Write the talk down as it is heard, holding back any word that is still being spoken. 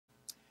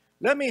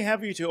Let me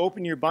have you to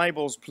open your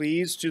Bibles,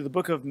 please, to the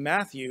book of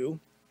Matthew,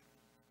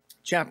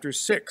 chapter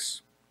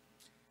 6.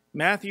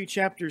 Matthew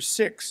chapter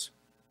 6.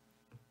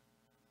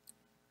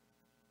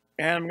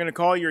 And I'm going to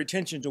call your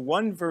attention to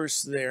one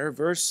verse there,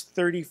 verse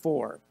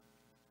 34.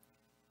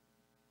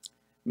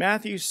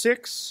 Matthew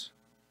 6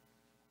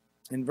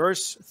 and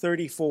verse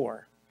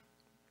 34.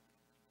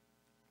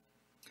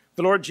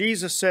 The Lord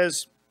Jesus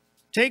says,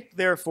 "Take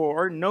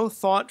therefore no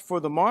thought for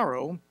the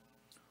morrow,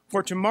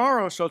 for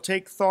tomorrow shall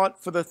take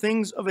thought for the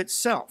things of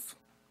itself.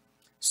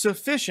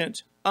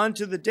 Sufficient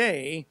unto the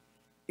day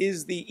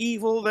is the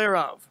evil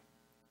thereof."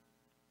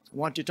 I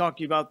want to talk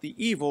to you about the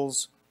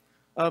evils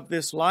of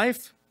this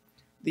life,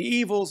 the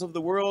evils of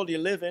the world you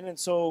live in, and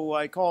so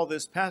I call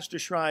this Pastor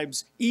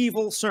Schreib's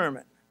evil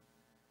sermon.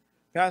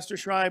 Pastor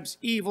Schreib's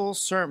evil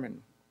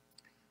sermon.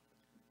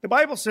 The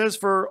Bible says,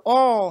 "For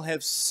all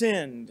have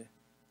sinned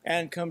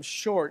and come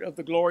short of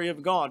the glory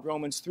of God,"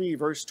 Romans 3,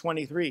 verse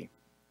 23.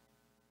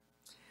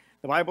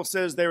 The Bible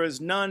says, "There is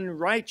none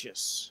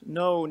righteous,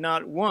 no,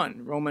 not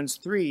one," Romans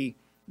 3,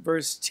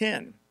 verse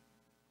 10.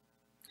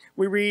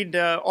 We read,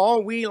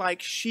 "All we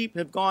like sheep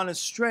have gone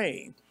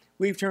astray.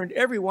 We've turned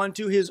everyone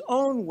to his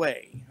own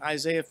way,"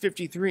 Isaiah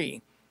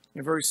 53,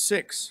 in verse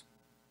 6.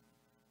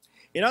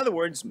 In other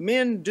words,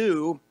 men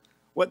do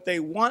what they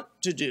want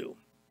to do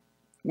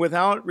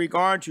without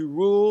regard to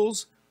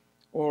rules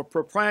or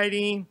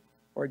propriety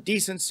or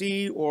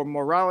decency or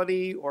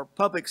morality or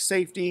public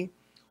safety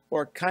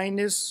or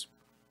kindness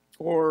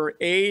or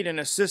aid and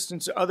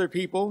assistance to other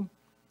people,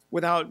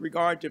 without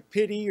regard to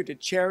pity or to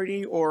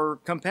charity or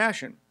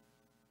compassion.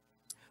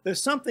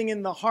 There's something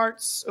in the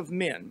hearts of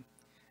men,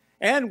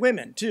 and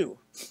women too,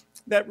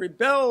 that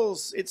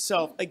rebels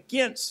itself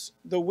against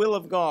the will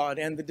of God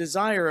and the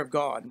desire of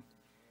God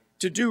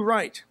to do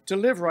right, to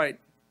live right.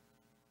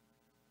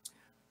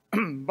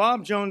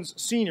 Bob Jones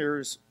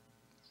Sr.'s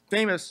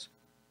famous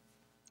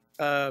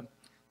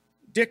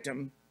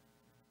dictum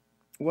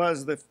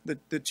was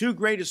the two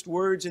greatest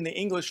words in the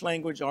English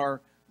language are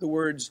the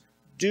words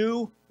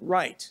 "do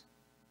right."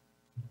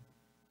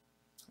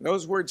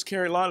 Those words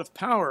carry a lot of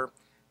power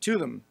to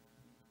them.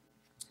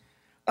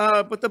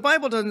 But the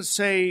Bible doesn't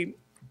say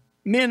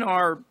men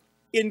are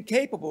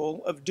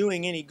incapable of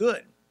doing any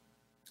good.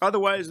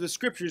 Otherwise, the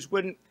scriptures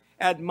wouldn't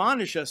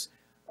admonish us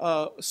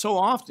so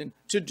often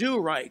to do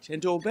right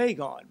and to obey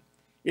God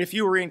if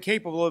you were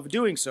incapable of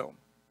doing so.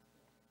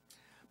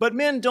 But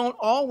men don't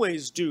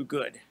always do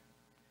good.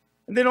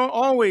 They don't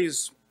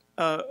always,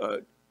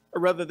 or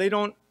rather, they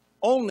don't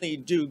only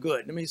do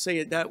good. Let me say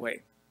it that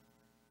way.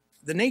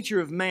 The nature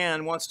of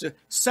man wants to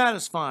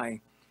satisfy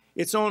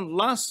its own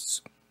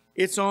lusts,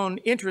 its own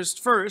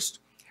interest first,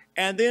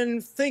 and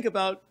then think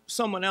about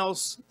someone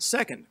else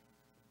second.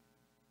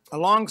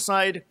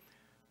 Alongside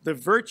the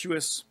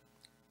virtuous,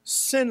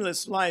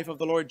 sinless life of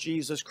the Lord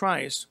Jesus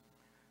Christ,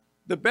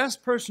 the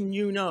best person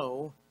you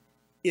know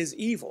is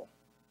evil.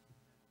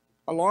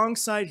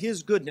 Alongside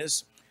his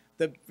goodness,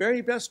 the very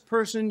best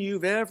person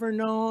you've ever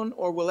known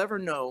or will ever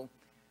know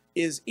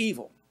is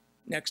evil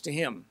next to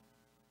him.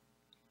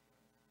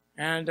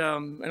 And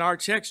in our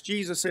text,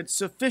 Jesus said,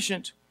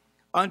 "Sufficient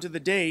unto the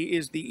day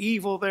is the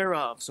evil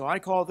thereof." So I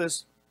call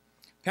this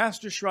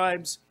Pastor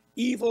Schreib's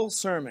evil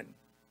sermon.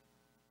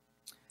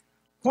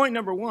 Point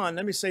number one,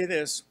 let me say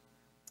this.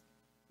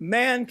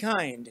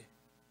 Mankind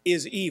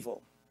is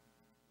evil.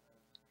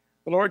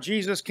 The Lord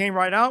Jesus came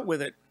right out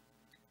with it.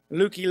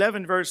 Luke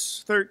 11,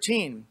 verse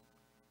 13.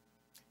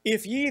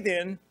 "If ye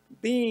then,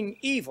 being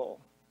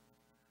evil,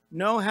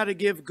 know how to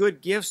give good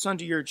gifts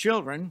unto your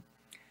children,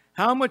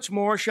 how much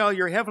more shall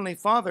your heavenly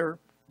Father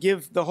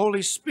give the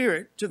Holy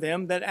Spirit to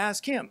them that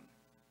ask him?"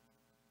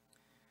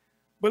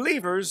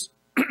 Believers,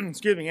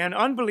 and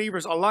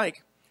unbelievers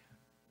alike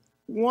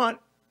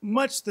want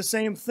much the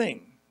same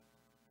thing,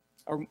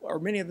 or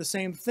many of the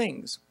same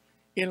things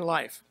in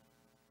life.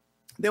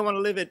 They want to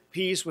live at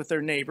peace with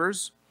their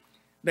neighbors.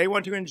 They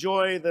want to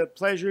enjoy the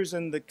pleasures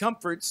and the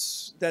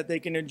comforts that they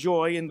can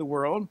enjoy in the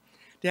world,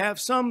 to have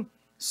some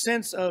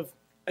sense of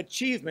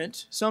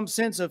achievement, some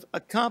sense of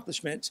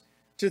accomplishment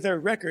to their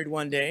record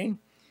one day.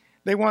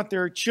 They want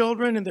their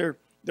children and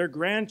their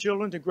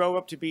grandchildren to grow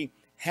up to be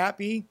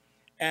happy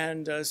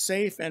and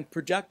safe and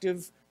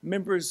productive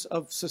members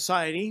of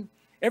society.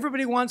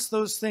 Everybody wants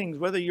those things,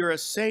 whether you're a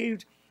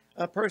saved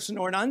person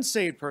or an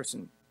unsaved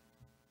person.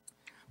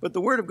 But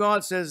the Word of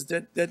God says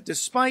that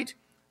despite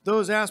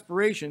those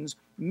aspirations,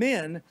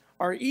 men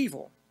are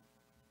evil.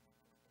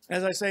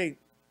 As I say,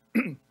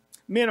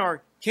 men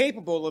are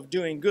capable of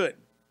doing good.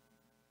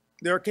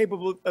 They're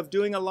capable of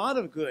doing a lot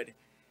of good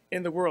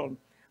in the world,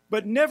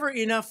 but never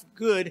enough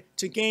good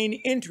to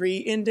gain entry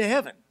into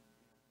heaven.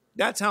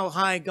 That's how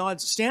high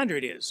God's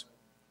standard is.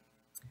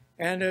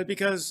 And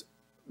because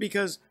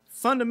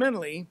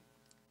fundamentally,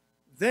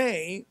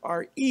 they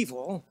are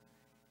evil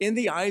in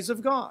the eyes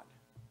of God.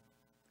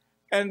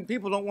 And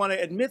people don't want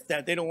to admit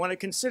that. They don't want to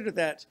consider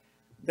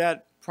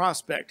that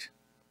prospect.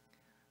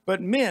 But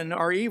men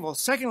are evil.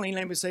 Secondly,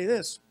 let me say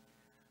this.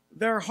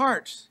 Their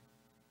heart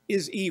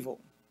is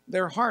evil.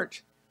 Their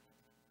heart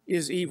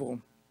is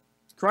evil.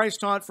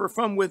 Christ taught, for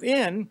from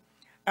within,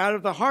 out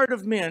of the heart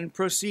of men,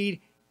 proceed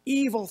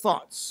evil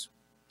thoughts,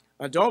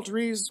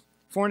 adulteries,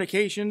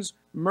 fornications,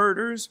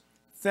 murders,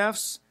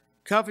 thefts,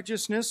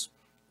 covetousness,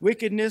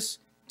 wickedness,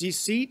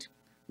 deceit,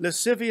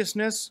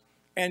 lasciviousness,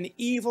 an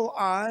evil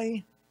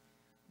eye,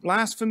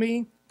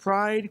 blasphemy,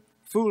 pride,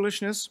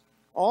 foolishness.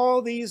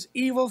 All these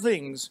evil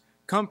things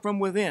come from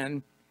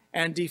within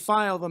and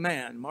defile the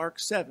man. Mark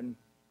 7,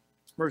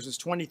 verses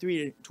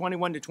 21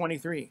 to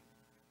 23.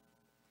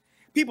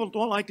 People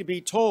don't like to be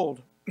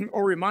told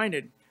or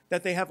reminded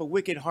that they have a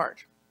wicked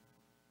heart.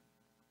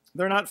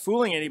 They're not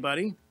fooling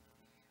anybody.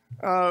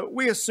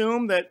 We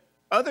assume that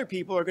other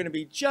people are going to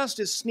be just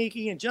as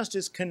sneaky and just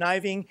as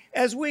conniving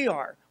as we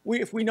are.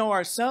 If we know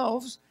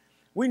ourselves,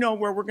 we know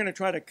where we're going to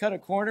try to cut a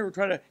corner, or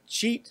try to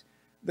cheat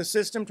the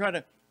system, try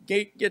to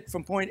get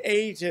from point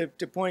A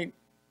to point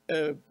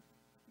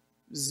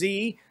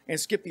Z and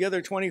skip the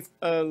other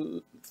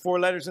 24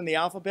 letters in the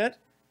alphabet.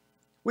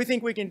 We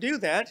think we can do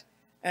that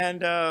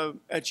and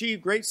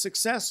achieve great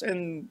success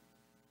and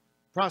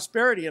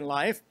prosperity in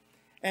life,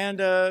 and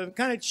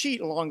kind of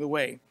cheat along the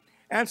way.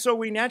 And so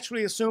we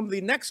naturally assume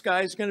the next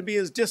guy is going to be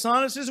as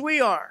dishonest as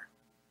we are.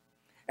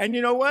 And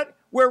you know what?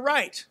 We're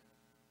right.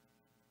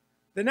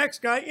 The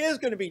next guy is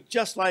going to be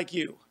just like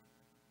you.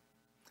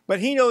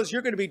 But he knows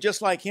you're going to be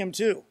just like him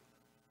too.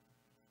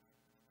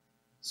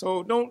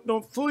 So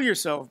don't fool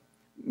yourself.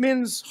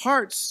 Men's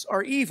hearts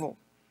are evil.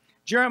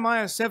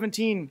 Jeremiah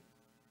 17,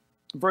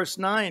 verse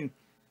 9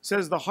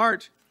 says, the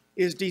heart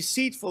is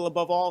deceitful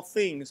above all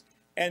things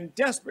and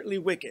desperately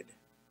wicked.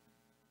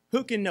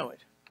 Who can know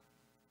it?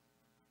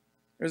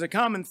 There's a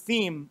common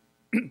theme,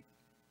 and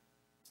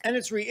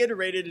it's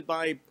reiterated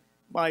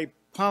by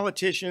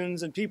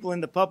politicians and people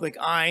in the public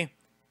eye,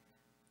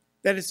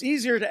 that it's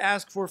easier to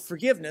ask for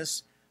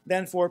forgiveness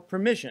than for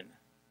permission.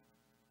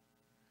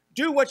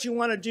 Do what you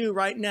want to do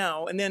right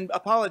now and then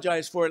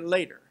apologize for it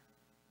later.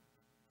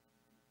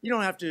 You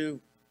don't have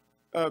to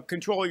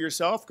control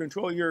yourself,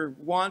 control your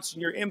wants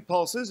and your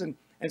impulses, and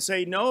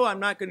say, no, I'm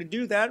not going to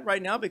do that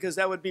right now because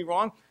that would be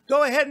wrong.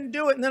 Go ahead and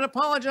do it and then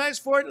apologize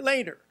for it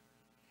later.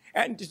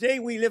 And today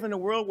we live in a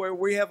world where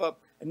we have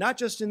not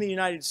just in the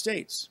United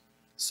States,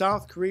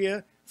 South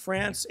Korea,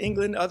 France,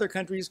 England, other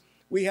countries,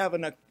 we have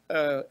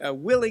a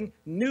willing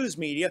news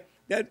media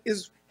that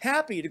is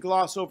happy to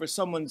gloss over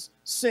someone's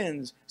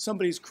sins,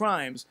 somebody's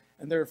crimes,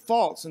 and their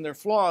faults, and their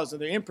flaws,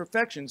 and their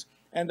imperfections,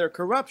 and their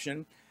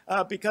corruption,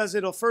 because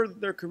it'll further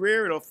their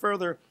career, it'll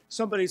further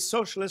somebody's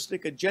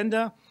socialistic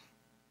agenda.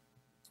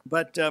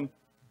 But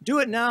do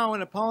it now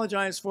and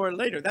apologize for it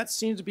later. That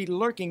seems to be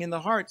lurking in the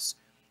hearts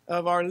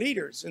of our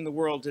leaders in the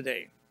world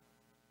today.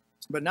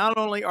 But not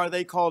only are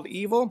they called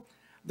evil,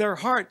 their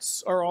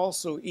hearts are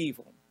also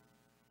evil.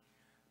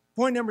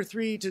 Point number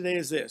 3 today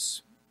is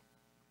this.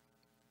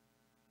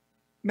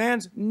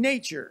 Man's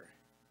nature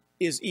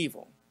is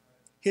evil.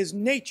 His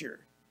nature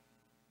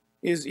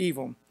is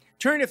evil.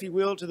 Turn, if you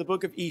will, to the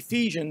book of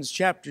Ephesians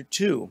chapter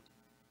 2.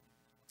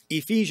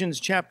 Ephesians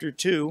chapter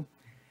 2.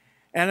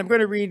 And I'm going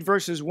to read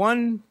verses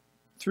 1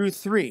 through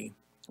 3.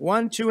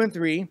 1, 2, and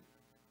 3.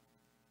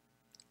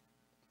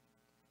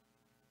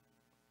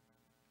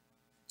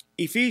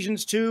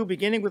 Ephesians 2,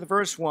 beginning with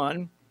verse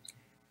 1.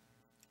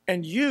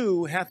 And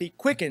you hath he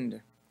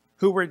quickened,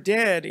 who were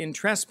dead in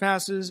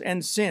trespasses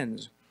and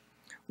sins,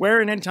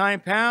 wherein in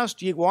time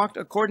past ye walked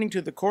according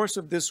to the course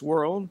of this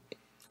world,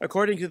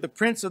 according to the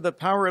prince of the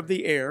power of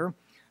the air,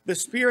 the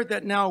spirit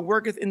that now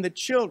worketh in the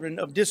children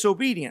of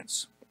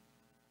disobedience,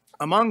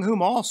 among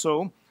whom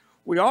also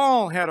we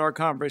all had our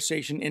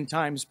conversation in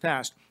times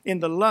past, in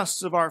the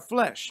lusts of our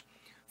flesh,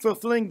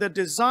 fulfilling the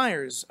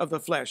desires of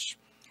the flesh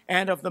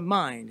and of the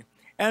mind,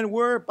 and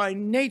were by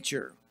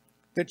nature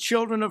the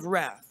children of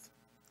wrath,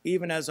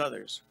 even as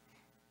others.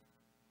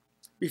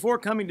 Before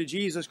coming to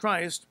Jesus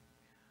Christ,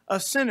 a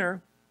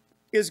sinner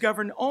is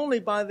governed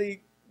only by the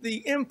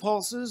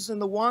impulses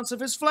and the wants of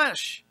his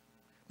flesh,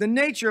 the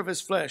nature of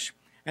his flesh,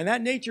 and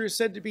that nature is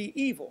said to be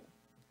evil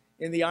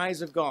in the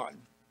eyes of God.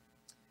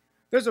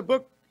 There's a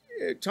book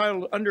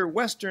titled Under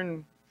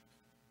Western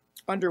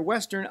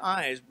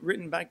Eyes,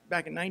 written back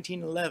in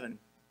 1911.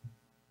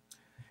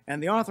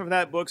 And the author of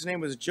that book's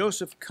name was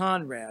Joseph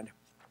Conrad.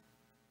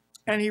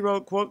 And he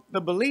wrote, quote,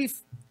 the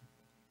belief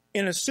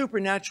in a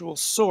supernatural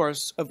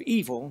source of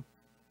evil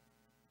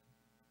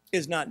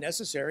is not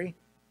necessary.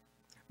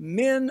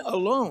 Men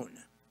alone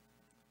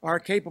are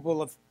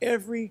capable of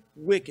every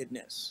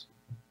wickedness.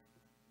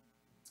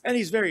 And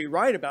he's very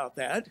right about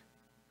that.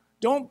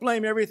 Don't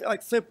blame everything,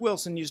 like Flip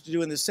Wilson used to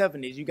do in the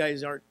 70s. You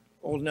guys aren't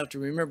old enough to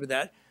remember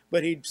that.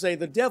 But he'd say,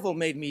 the devil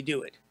made me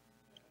do it.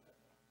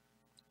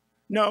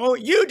 No,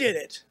 you did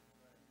it.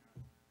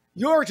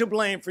 You're to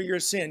blame for your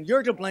sin.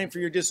 You're to blame for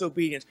your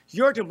disobedience.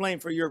 You're to blame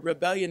for your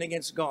rebellion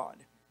against God.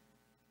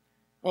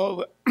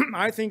 Oh,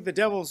 I think the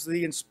devil's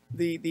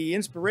the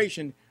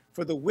inspiration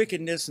for the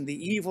wickedness and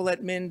the evil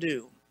that men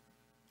do.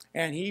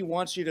 And he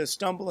wants you to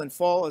stumble and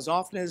fall as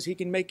often as he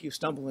can make you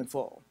stumble and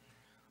fall.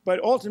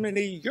 But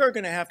ultimately, you're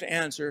going to have to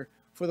answer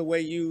for the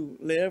way you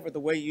live or the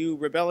way you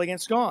rebel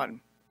against God.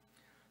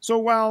 So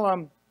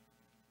while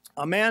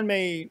A man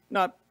may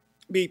not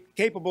be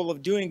capable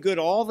of doing good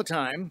all the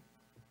time.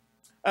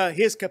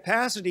 His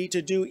capacity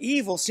to do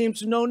evil seems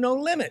to know no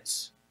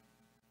limits.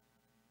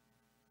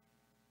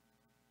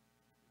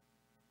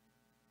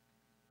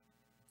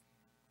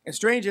 And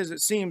strange as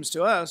it seems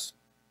to us,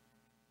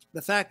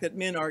 the fact that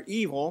men are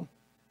evil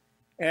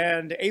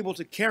and able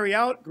to carry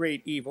out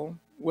great evil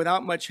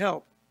without much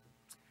help,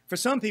 for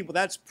some people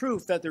that's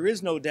proof that there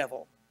is no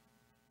devil,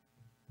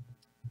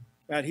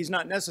 that he's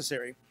not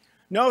necessary.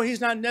 No,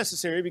 he's not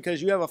necessary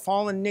because you have a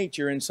fallen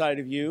nature inside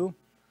of you,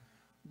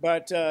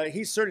 but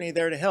he's certainly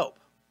there to help.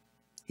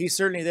 He's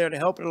certainly there to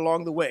help it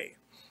along the way.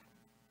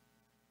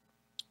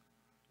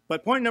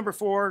 But point number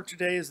 4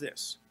 today is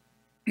this.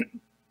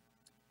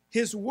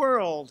 His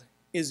world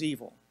is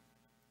evil.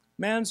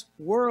 Man's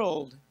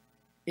world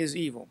is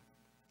evil.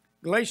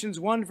 Galatians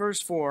 1 verse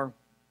 4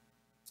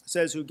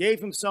 says, who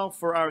gave himself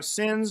for our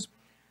sins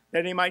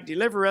that he might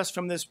deliver us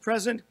from this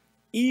present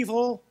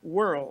evil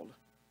world,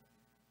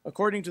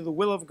 according to the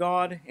will of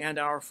God and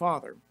our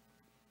Father.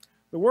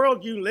 The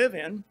world you live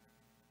in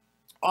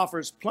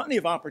offers plenty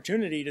of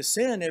opportunity to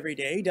sin every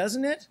day,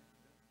 doesn't it?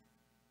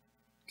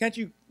 Can't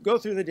you go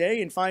through the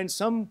day and find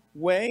some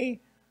way,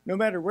 no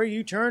matter where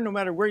you turn, no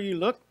matter where you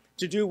look,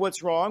 to do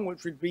what's wrong,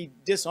 which would be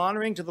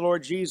dishonoring to the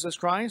Lord Jesus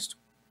Christ?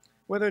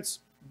 Whether it's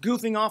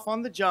goofing off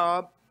on the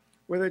job,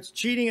 whether it's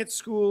cheating at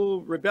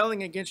school,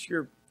 rebelling against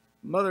your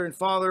mother and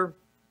father,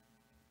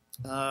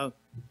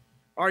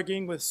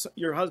 arguing with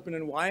your husband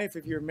and wife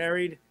if you're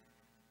married,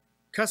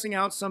 cussing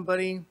out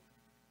somebody,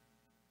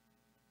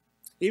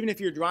 even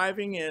if you're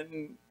driving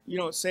and you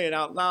don't say it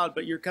out loud,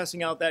 but you're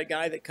cussing out that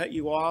guy that cut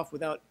you off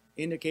without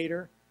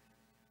indicator.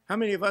 How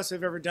many of us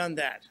have ever done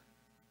that?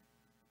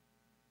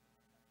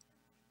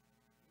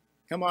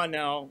 Come on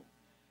now.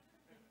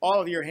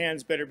 All of your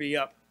hands better be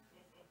up.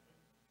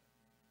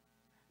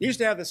 I used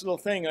to have this little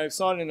thing. I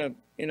saw it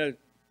in a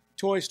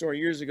toy store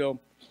years ago.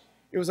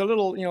 It was a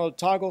little,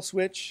 toggle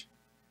switch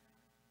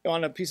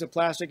on a piece of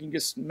plastic. You can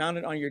just mount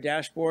it on your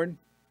dashboard.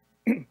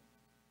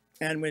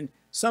 And when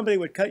somebody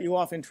would cut you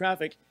off in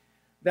traffic,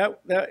 that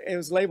it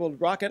was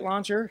labeled rocket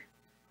launcher.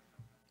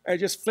 I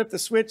just flip the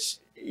switch,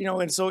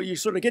 and so you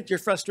sort of get your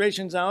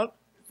frustrations out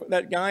for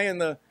that guy in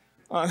the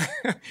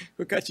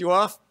who cut you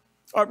off.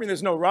 I mean,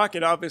 there's no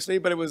rocket, obviously,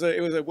 but it was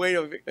a way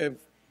of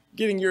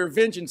getting your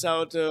vengeance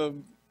out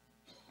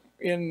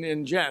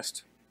in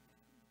jest.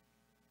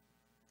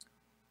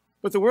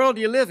 But the world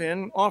you live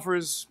in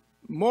offers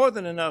more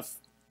than enough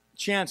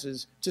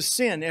chances to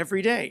sin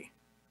every day.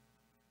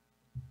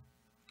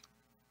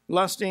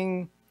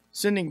 Lusting,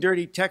 sending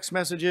dirty text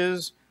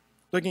messages,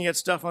 looking at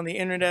stuff on the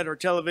internet or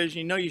television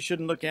you know you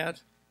shouldn't look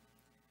at.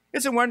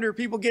 It's a wonder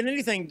people get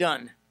anything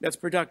done that's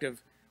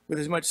productive with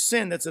as much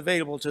sin that's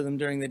available to them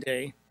during the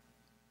day.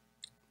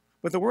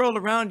 But the world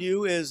around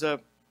you is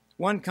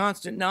one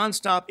constant,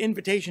 nonstop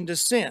invitation to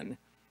sin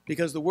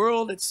because the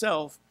world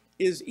itself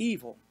is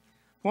evil.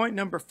 Point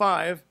number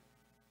 5,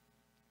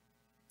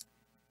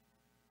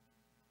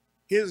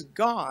 his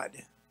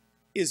God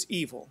is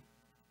evil.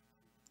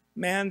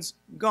 Man's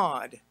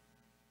God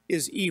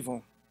is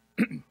evil.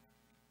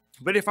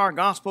 But if our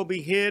gospel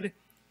be hid,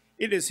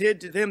 it is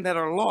hid to them that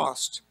are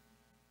lost,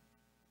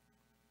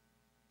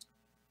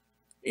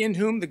 in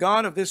whom the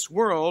God of this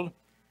world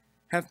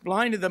hath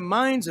blinded the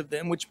minds of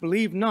them which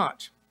believe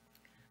not,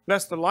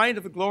 lest the light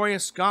of the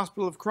glorious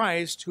gospel of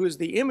Christ, who is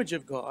the image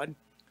of God,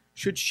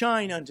 should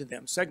shine unto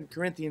them. 2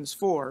 Corinthians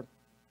 4,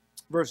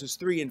 verses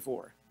 3 and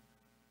 4.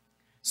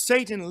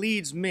 Satan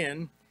leads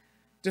men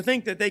to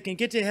think that they can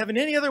get to heaven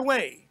any other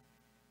way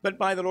but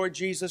by the Lord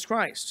Jesus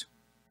Christ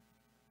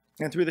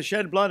and through the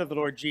shed blood of the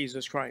Lord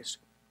Jesus Christ.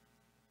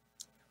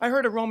 I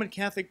heard a Roman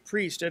Catholic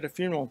priest at a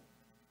funeral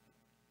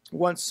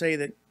once say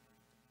that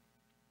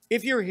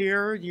if you're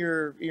here,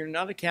 you're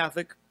not a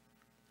Catholic,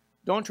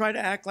 don't try to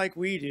act like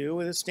we do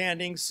with a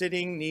standing,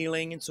 sitting,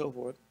 kneeling, and so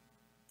forth.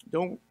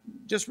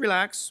 Just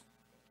relax.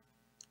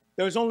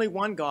 There's only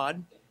one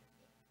God,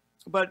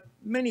 but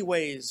many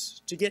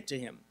ways to get to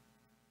him.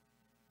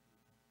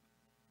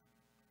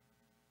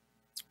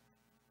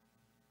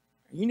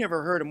 You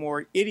never heard a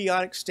more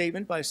idiotic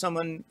statement by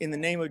someone in the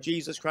name of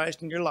Jesus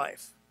Christ in your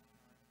life.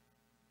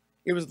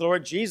 It was the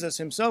Lord Jesus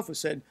himself who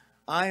said,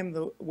 I am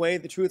the way,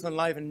 the truth, and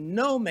life, and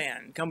no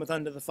man cometh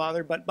unto the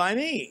Father but by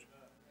me.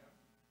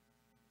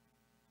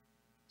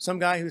 Some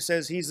guy who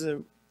says he's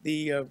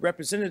the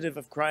representative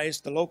of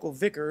Christ, the local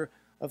vicar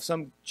of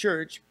some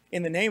church,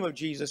 in the name of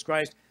Jesus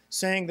Christ,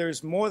 saying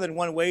there's more than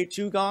one way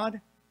to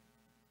God.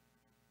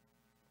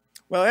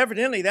 Well,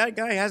 evidently that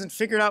guy hasn't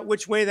figured out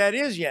which way that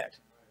is yet.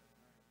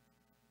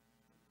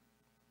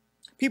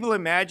 People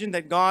imagine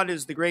that God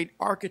is the great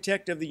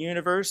architect of the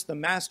universe, the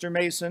master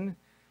mason.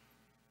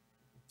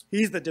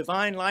 He's the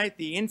divine light,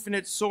 the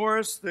infinite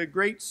source, the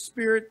great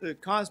spirit, the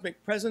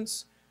cosmic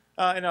presence,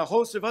 and a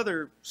host of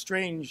other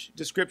strange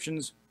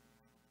descriptions.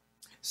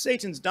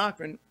 Satan's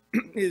doctrine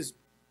is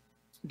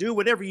do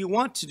whatever you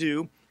want to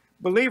do,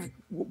 believe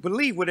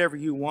whatever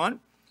you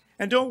want,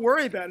 and don't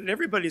worry about it.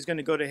 Everybody's going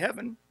to go to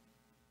heaven.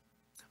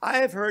 I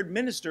have heard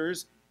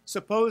ministers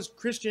supposed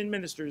Christian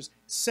ministers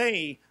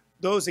say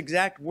those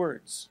exact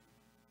words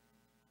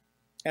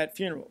at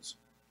funerals.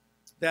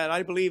 That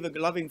I believe a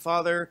loving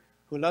father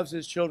who loves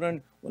his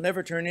children will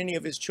never turn any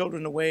of his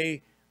children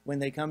away when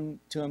they come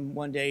to him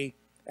one day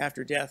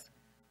after death.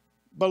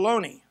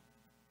 Baloney.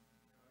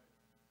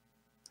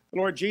 The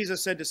Lord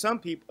Jesus said to some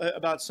people,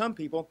 about some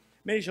people,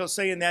 many shall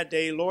say in that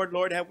day, Lord,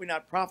 Lord, have we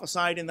not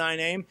prophesied in thy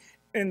name?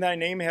 In thy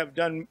name have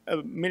done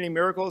many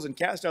miracles and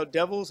cast out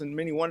devils and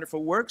many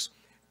wonderful works.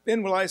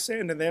 Then will I say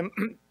unto them,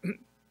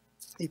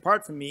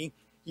 depart from me,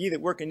 ye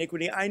that work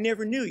iniquity, I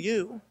never knew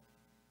you.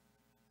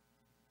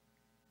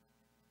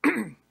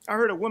 I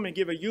heard a woman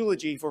give a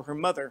eulogy for her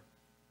mother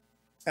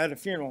at a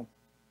funeral.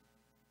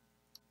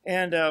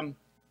 And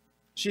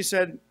she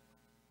said,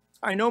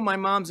 I know my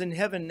mom's in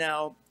heaven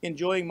now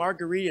enjoying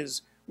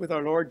margaritas with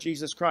our Lord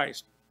Jesus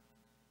Christ.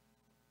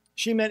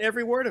 She meant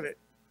every word of it.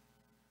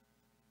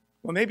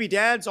 Well, maybe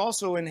Dad's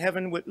also in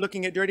heaven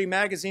looking at dirty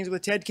magazines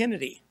with Ted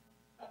Kennedy.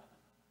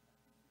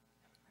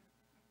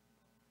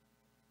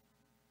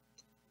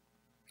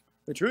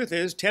 The truth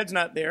is, Ted's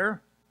not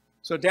there,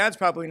 so Dad's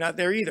probably not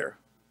there either.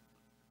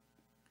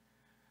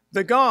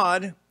 The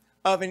God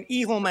of an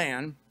evil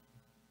man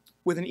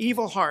with an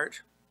evil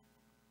heart,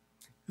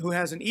 who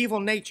has an evil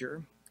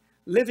nature,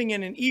 living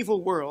in an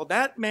evil world,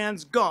 that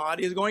man's God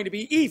is going to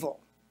be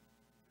evil.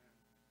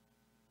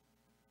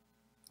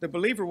 The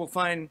believer will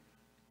find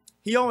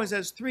he always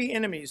has three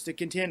enemies to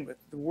contend with: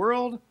 the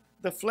world,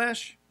 the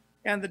flesh,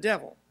 and the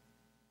devil.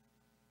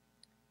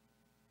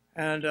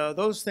 And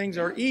those things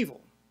are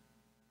evil.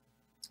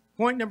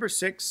 Point number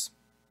 6,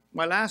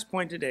 my last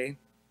point today,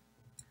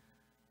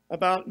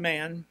 about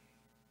man.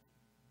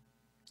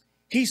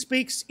 He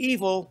speaks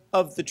evil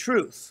of the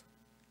truth.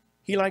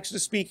 He likes to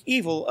speak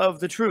evil of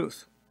the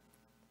truth.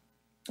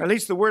 At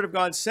least the Word of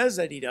God says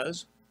that he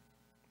does.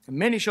 And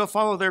many shall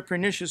follow their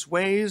pernicious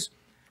ways,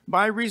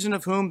 by reason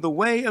of whom the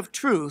way of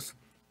truth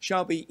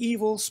shall be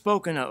evil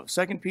spoken of.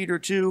 2 Peter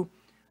 2,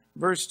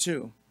 verse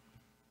 2.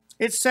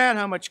 It's sad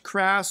how much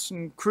crass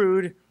and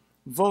crude,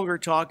 vulgar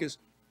talk is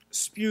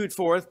spewed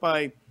forth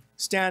by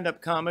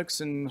stand-up comics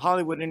and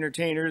Hollywood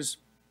entertainers,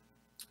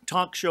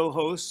 talk show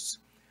hosts,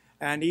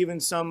 and even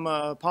some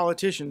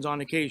politicians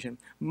on occasion,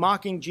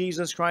 mocking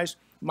Jesus Christ,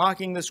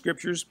 mocking the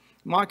Scriptures,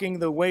 mocking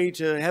the way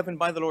to heaven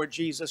by the Lord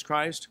Jesus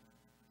Christ.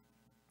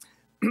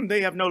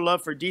 They have no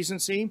love for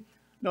decency,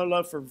 no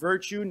love for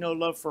virtue, no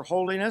love for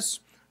holiness,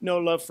 no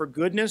love for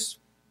goodness,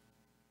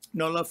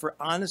 no love for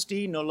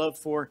honesty, no love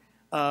for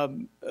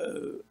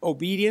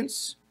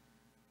obedience,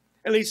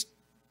 at least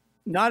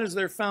not as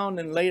they're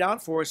found and laid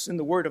out for us in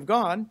the Word of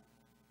God.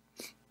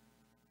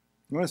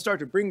 I'm going to start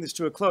to bring this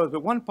to a close,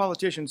 but one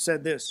politician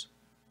said this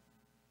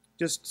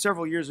just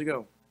several years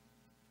ago.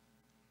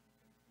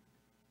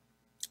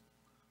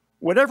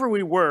 Whatever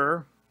we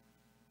were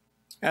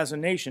as a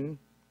nation,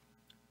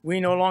 we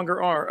no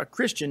longer are a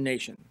Christian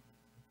nation,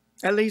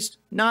 at least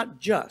not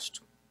just.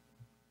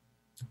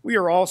 We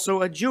are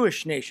also a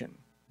Jewish nation,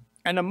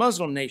 and a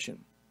Muslim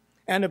nation,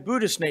 and a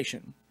Buddhist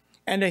nation,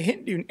 and a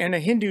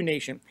Hindu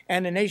nation,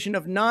 and a nation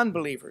of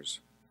non-believers.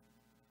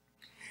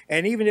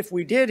 And even if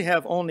we did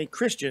have only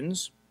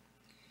Christians,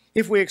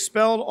 if we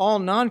expelled all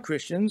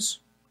non-Christians,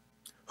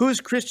 whose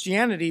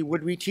Christianity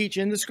would we teach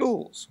in the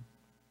schools?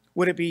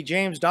 Would it be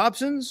James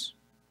Dobson's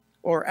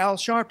or Al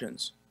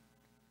Sharpton's?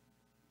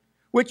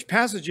 Which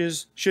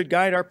passages should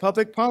guide our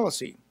public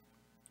policy?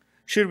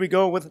 Should we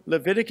go with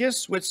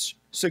Leviticus, which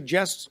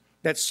suggests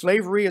that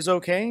slavery is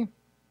okay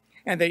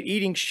and that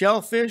eating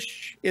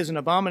shellfish is an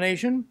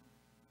abomination?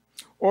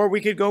 Or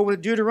we could go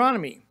with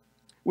Deuteronomy,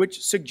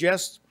 which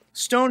suggests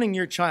stoning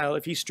your child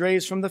if he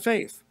strays from the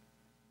faith?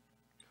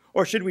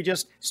 Or should we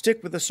just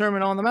stick with the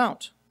Sermon on the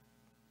Mount?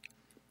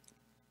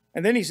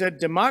 And then he said,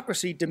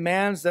 democracy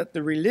demands that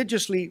the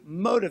religiously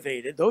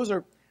motivated, those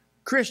are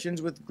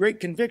Christians with great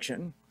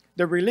conviction,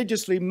 the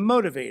religiously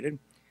motivated,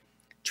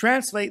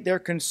 translate their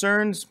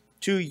concerns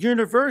to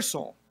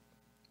universal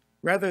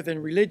rather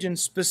than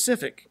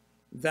religion-specific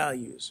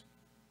values.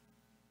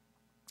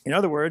 In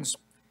other words,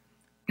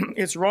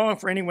 it's wrong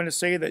for anyone to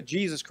say that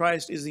Jesus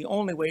Christ is the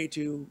only way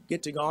to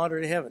get to God or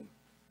to heaven.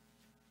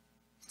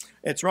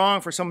 It's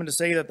wrong for someone to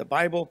say that the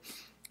Bible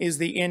is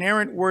the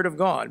inerrant word of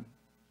God,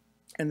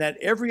 and that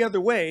every other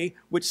way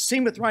which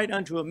seemeth right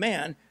unto a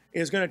man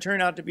is going to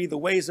turn out to be the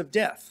ways of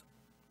death.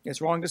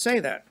 It's wrong to say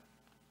that.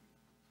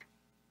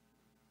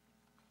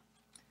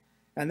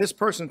 And this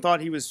person thought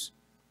he was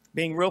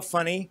being real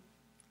funny.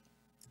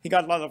 He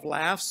got a lot of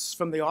laughs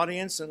from the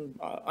audience and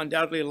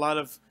undoubtedly a lot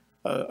of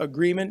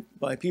agreement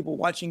by people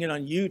watching it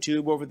on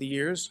YouTube over the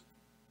years.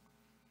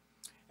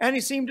 And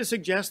he seemed to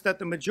suggest that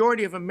the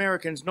majority of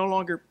Americans no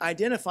longer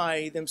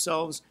identify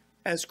themselves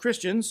as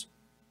Christians,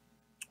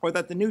 or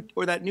that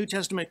New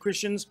Testament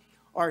Christians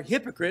are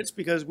hypocrites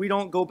because we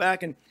don't go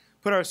back and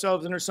put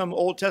ourselves under some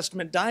Old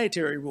Testament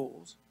dietary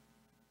rules.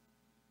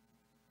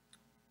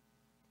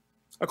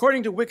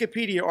 According to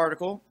Wikipedia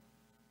article,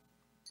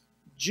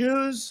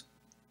 Jews,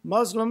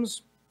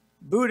 Muslims,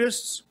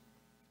 Buddhists,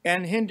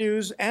 and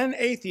Hindus and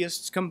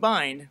atheists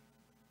combined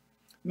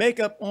make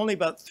up only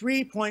about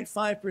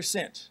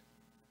 3.5%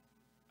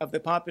 of the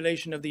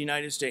population of the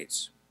United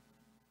States.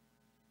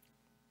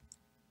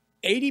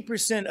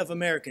 80% of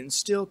Americans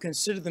still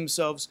consider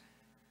themselves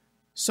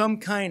some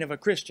kind of a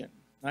Christian.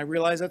 I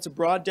realize that's a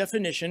broad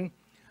definition,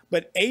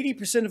 but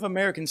 80% of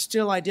Americans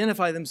still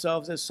identify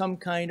themselves as some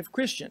kind of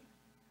Christian.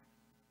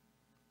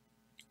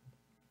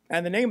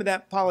 And the name of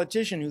that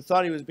politician who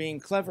thought he was being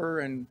clever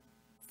and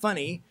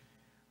funny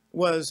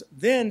was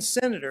then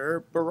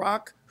Senator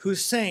Barack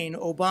Hussein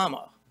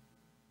Obama.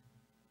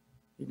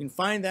 You can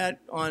find that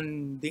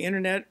on the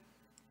internet.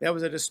 That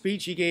was at a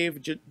speech he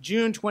gave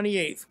June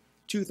 28th,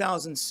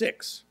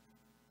 2006.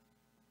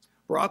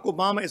 Barack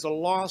Obama is a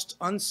lost,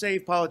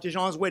 unsaved politician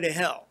on his way to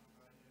hell.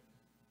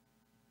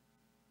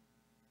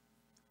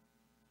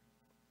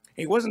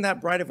 He wasn't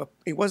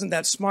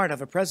that smart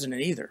of a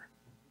president either.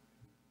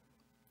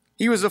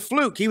 He was a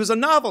fluke. He was a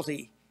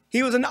novelty.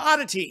 He was an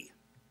oddity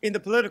in the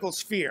political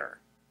sphere.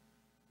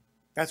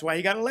 That's why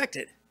he got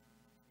elected.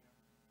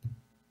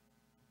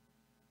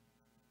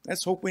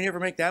 Let's hope we never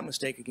make that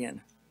mistake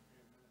again.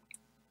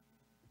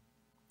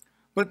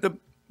 But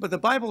the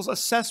Bible's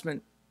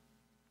assessment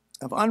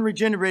of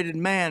unregenerated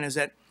man is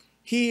that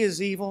he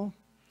is evil,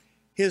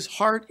 his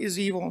heart is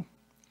evil,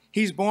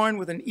 he's born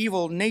with an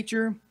evil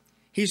nature,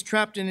 he's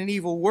trapped in an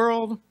evil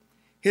world,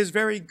 his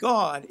very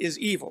God is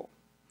evil,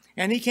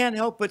 and he can't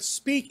help but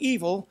speak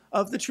evil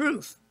of the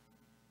truth.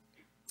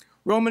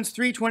 Romans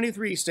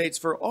 3:23 states,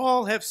 "For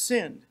all have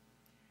sinned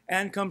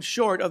and come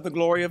short of the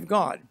glory of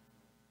God."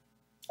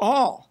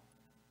 All.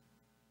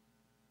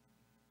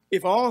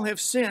 If all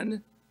have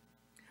sinned,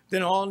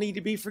 then all need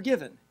to be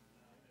forgiven.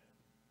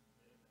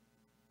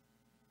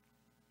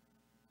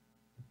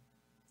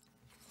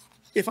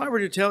 If I were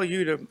to tell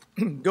you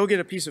to go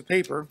get a piece of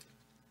paper,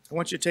 I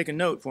want you to take a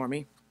note for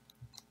me,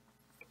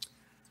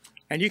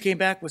 and you came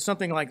back with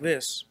something like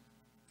this,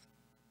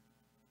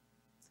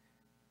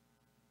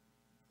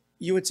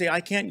 you would say,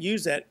 I can't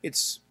use that.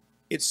 It's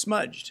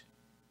smudged.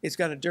 It's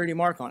got a dirty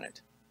mark on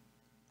it.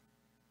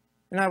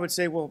 And I would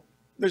say, well,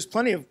 there's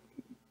plenty of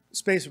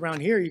space around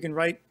here. You can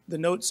write the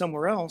note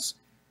somewhere else.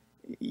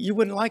 You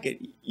wouldn't like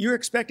it. You're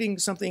expecting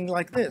something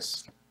like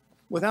this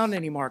without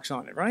any marks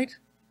on it, right?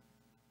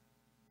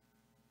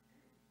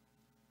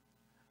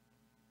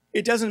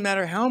 It doesn't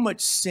matter how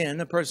much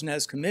sin a person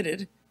has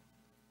committed,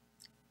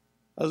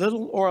 a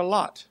little or a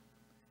lot.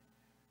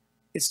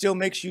 It still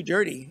makes you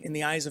dirty in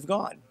the eyes of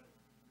God.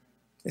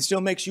 It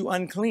still makes you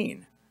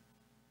unclean.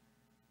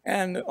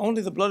 And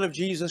only the blood of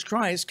Jesus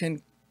Christ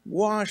can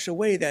wash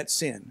away that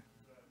sin.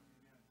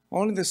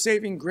 Only the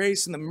saving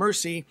grace and the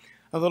mercy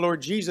of the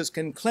Lord Jesus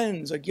can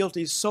cleanse a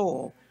guilty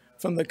soul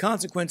from the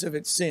consequence of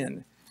its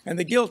sin and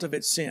the guilt of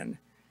its sin.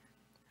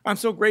 I'm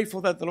so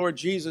grateful that the Lord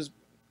Jesus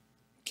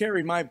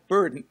carried my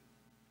burden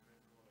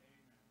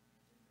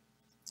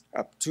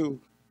up to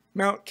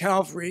Mount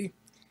Calvary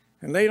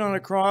and laid on a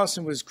cross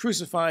and was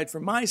crucified for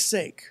my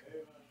sake,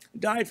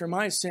 died for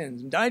my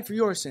sins, and died for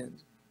your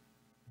sins.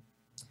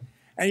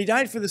 And he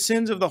died for the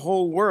sins of the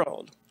whole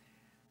world.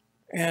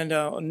 And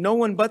no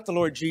one but the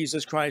Lord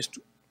Jesus Christ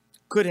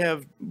could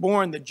have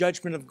borne the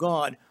judgment of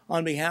God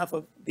on behalf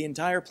of the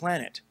entire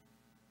planet.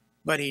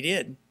 But he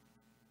did.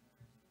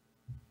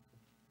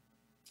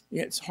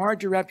 It's hard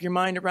to wrap your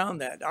mind around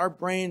that. Our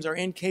brains are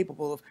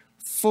incapable of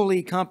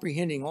fully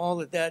comprehending all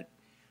that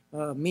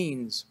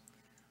means.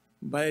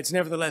 But it's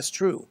nevertheless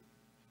true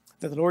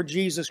that the Lord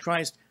Jesus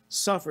Christ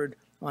suffered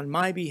on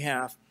my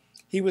behalf.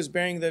 He was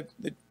bearing the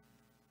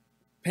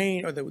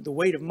pain or the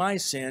weight of my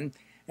sin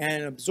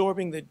and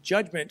absorbing the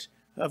judgment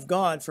of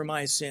God for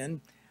my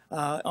sin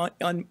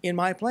in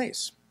my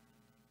place.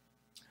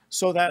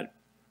 So that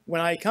when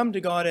I come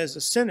to God as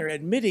a sinner,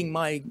 admitting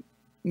my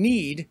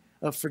need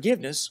of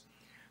forgiveness,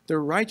 the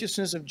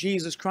righteousness of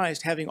Jesus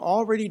Christ, having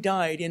already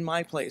died in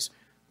my place,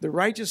 the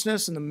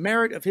righteousness and the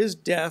merit of his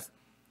death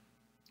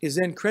is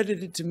then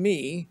credited to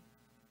me.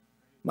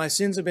 My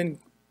sins have been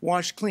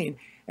washed clean,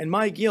 and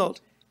my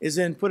guilt is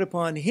then put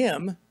upon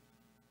him.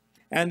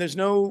 And there's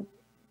no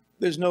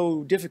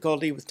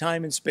difficulty with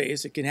time and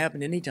space. It can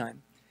happen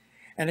anytime.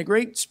 And a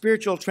great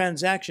spiritual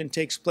transaction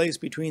takes place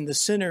between the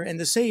sinner and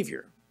the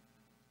Savior.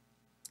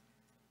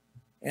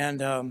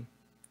 And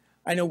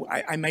I know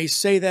I may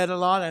say that a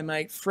lot. I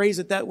might phrase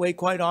it that way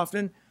quite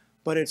often,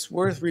 but it's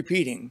worth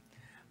repeating.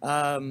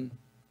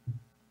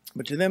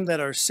 But to them that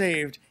are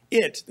saved,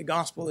 the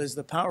gospel is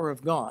the power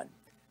of God,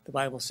 the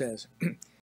Bible says.